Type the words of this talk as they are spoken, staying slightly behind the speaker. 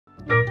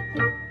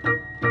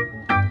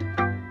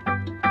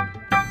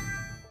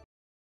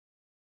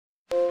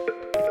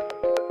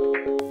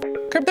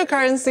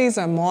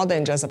Cryptocurrencies are more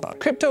than just about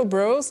crypto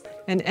bros,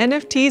 and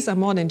NFTs are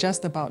more than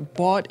just about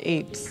bored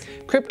apes.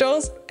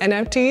 Cryptos,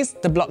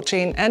 NFTs, the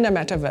blockchain, and the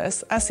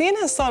Metaverse are seen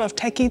as sort of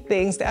techie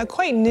things that are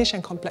quite niche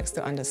and complex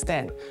to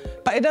understand.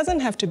 But it doesn't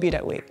have to be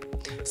that way.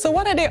 So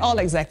what are they all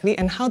exactly,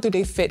 and how do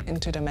they fit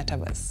into the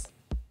Metaverse?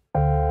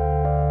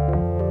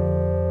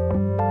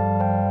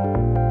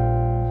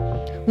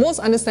 Most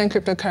understand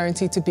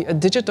cryptocurrency to be a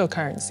digital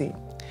currency.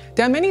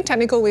 There are many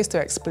technical ways to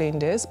explain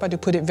this, but to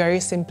put it very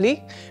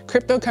simply,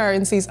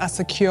 cryptocurrencies are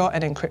secure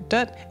and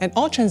encrypted, and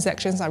all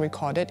transactions are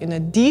recorded in a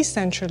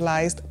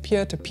decentralized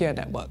peer-to-peer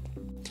network.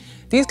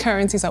 These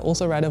currencies are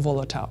also rather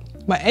volatile.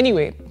 But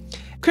anyway,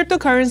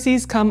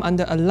 cryptocurrencies come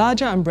under a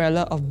larger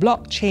umbrella of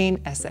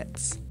blockchain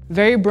assets.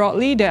 Very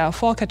broadly, there are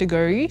 4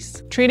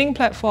 categories: trading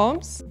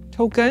platforms,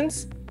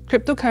 tokens,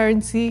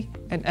 cryptocurrency,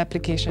 and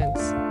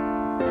applications.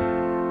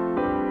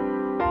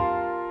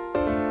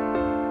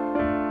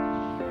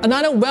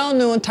 Another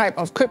well-known type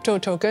of crypto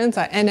tokens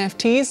are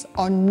NFTs,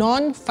 or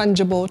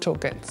non-fungible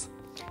tokens.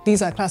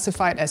 These are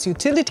classified as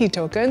utility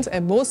tokens,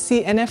 and most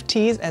see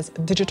NFTs as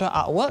digital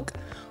artwork,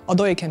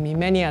 although it can be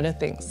many other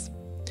things.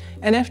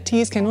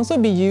 NFTs can also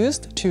be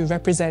used to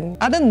represent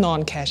other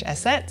non-cash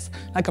assets,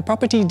 like a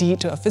property deed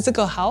to a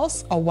physical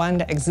house or one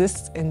that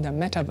exists in the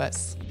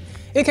Metaverse.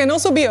 It can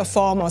also be a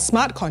form of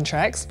smart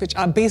contracts, which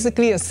are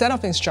basically a set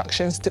of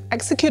instructions to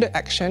execute an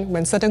action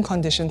when certain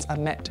conditions are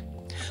met.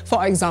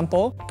 For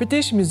example,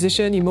 British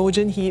musician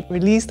Imogen Heap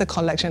released a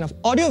collection of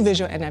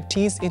audiovisual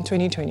NFTs in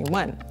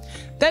 2021.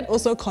 That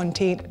also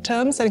contained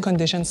terms and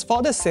conditions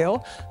for the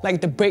sale, like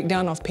the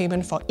breakdown of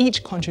payment for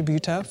each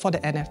contributor for the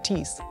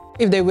NFTs.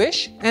 If they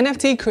wish,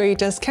 NFT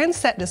creators can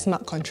set the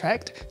smart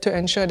contract to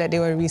ensure that they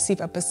will receive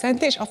a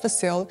percentage of the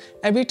sale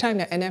every time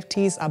their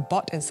NFTs are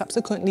bought and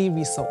subsequently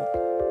resold.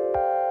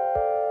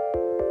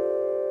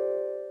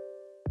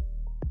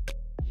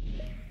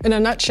 In a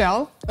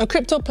nutshell, a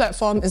crypto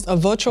platform is a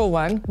virtual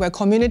one where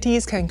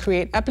communities can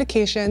create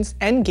applications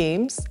and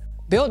games,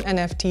 build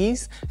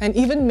NFTs, and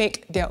even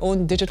make their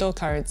own digital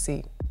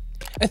currency.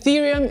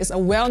 Ethereum is a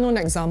well-known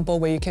example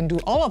where you can do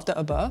all of the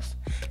above,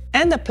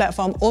 and the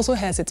platform also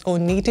has its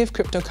own native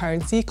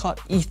cryptocurrency called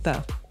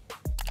Ether.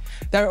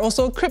 There are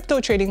also crypto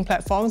trading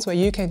platforms where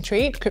you can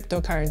trade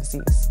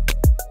cryptocurrencies.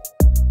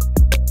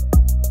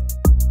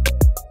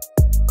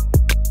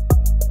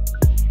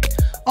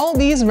 All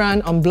these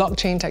run on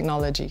blockchain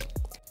technology.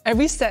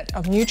 Every set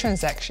of new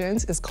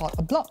transactions is called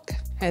a block,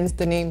 hence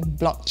the name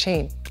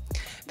blockchain.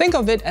 Think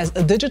of it as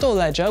a digital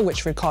ledger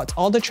which records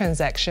all the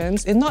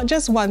transactions in not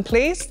just one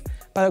place,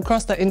 but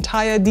across the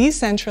entire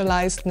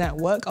decentralized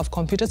network of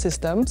computer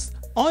systems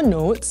or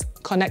nodes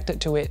connected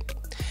to it.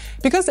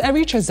 Because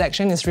every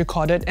transaction is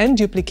recorded and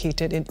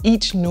duplicated in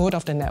each node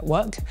of the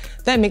network,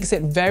 that makes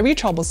it very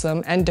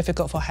troublesome and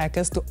difficult for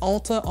hackers to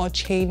alter or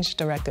change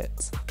the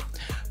records.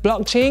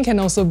 Blockchain can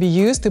also be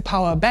used to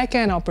power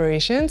back-end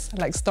operations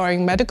like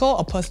storing medical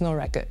or personal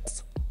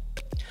records.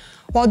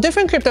 While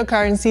different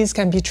cryptocurrencies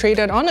can be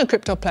traded on a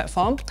crypto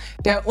platform,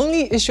 they are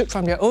only issued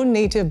from their own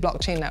native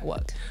blockchain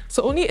network.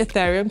 So only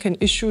Ethereum can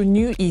issue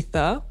new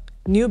Ether,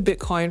 new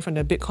Bitcoin from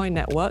the Bitcoin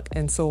network,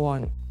 and so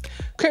on.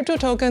 Crypto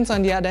tokens,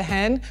 on the other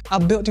hand, are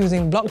built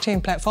using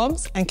blockchain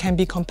platforms and can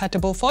be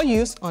compatible for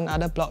use on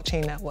other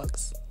blockchain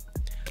networks.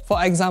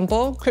 For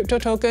example, crypto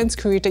tokens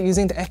created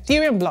using the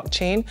Ethereum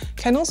blockchain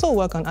can also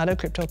work on other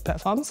crypto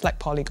platforms like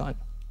Polygon.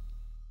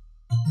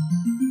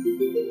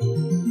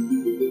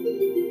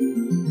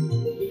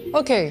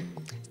 Okay,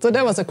 so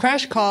that was a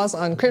crash course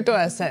on crypto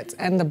assets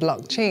and the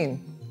blockchain.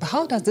 But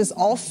how does this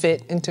all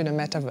fit into the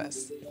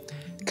Metaverse?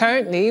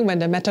 Currently, when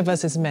the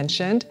Metaverse is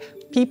mentioned,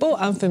 people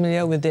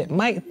unfamiliar with it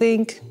might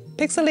think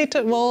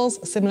pixelated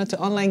worlds similar to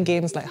online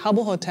games like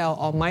Habbo Hotel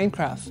or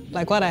Minecraft,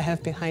 like what I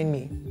have behind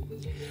me.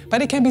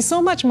 But it can be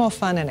so much more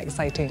fun and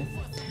exciting.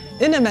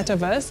 In the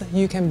Metaverse,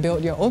 you can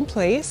build your own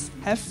place,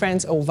 have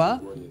friends over,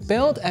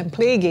 build and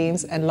play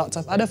games, and lots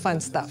of other fun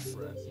stuff.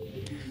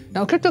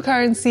 Now,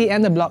 cryptocurrency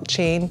and the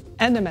blockchain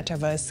and the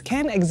Metaverse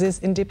can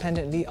exist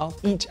independently of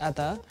each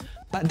other,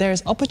 but there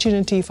is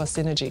opportunity for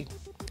synergy.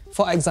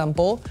 For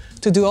example,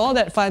 to do all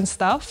that fun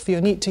stuff,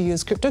 you'll need to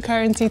use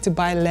cryptocurrency to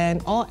buy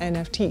land or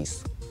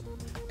NFTs.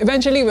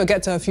 Eventually, we'll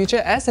get to a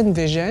future as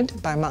envisioned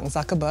by Mark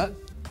Zuckerberg,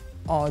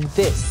 or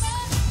this.